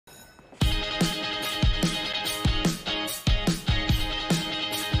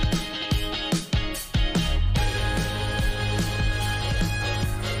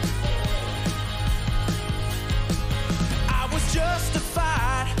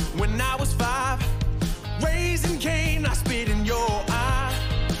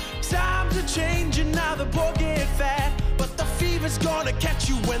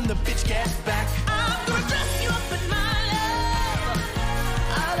bitch gets back. I'm gonna dress you up in my love,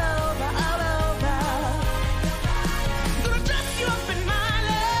 all over, all over. Gonna dress you up in my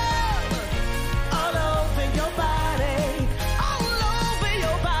love, all over your body, all over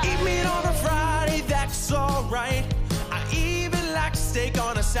your body. Eat meat on a Friday, that's alright. I even like steak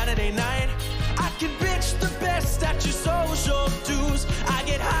on a Saturday night. I can bitch the best at your social dues. I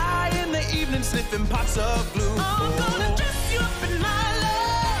get high in the evening, sniffing pots of blue. I'm gonna dress you up in my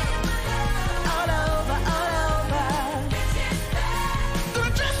love, all over, all over.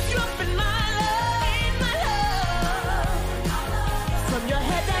 Gonna dress you up in my love, from your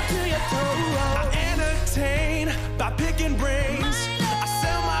head down to your toes. I entertain by picking brains. I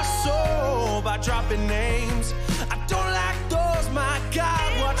sell my soul by dropping names. I don't like those, my God,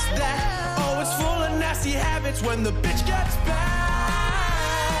 what's that? Oh, it's full of nasty habits when the bitch gets back.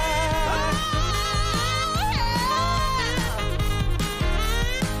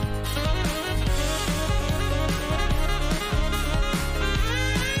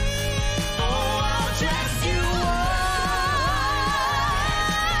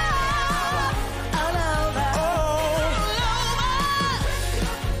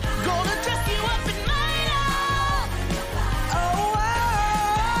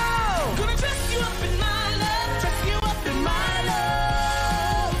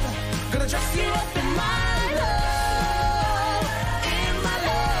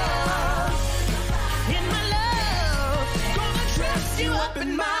 Up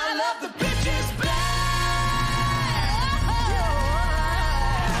in my love, the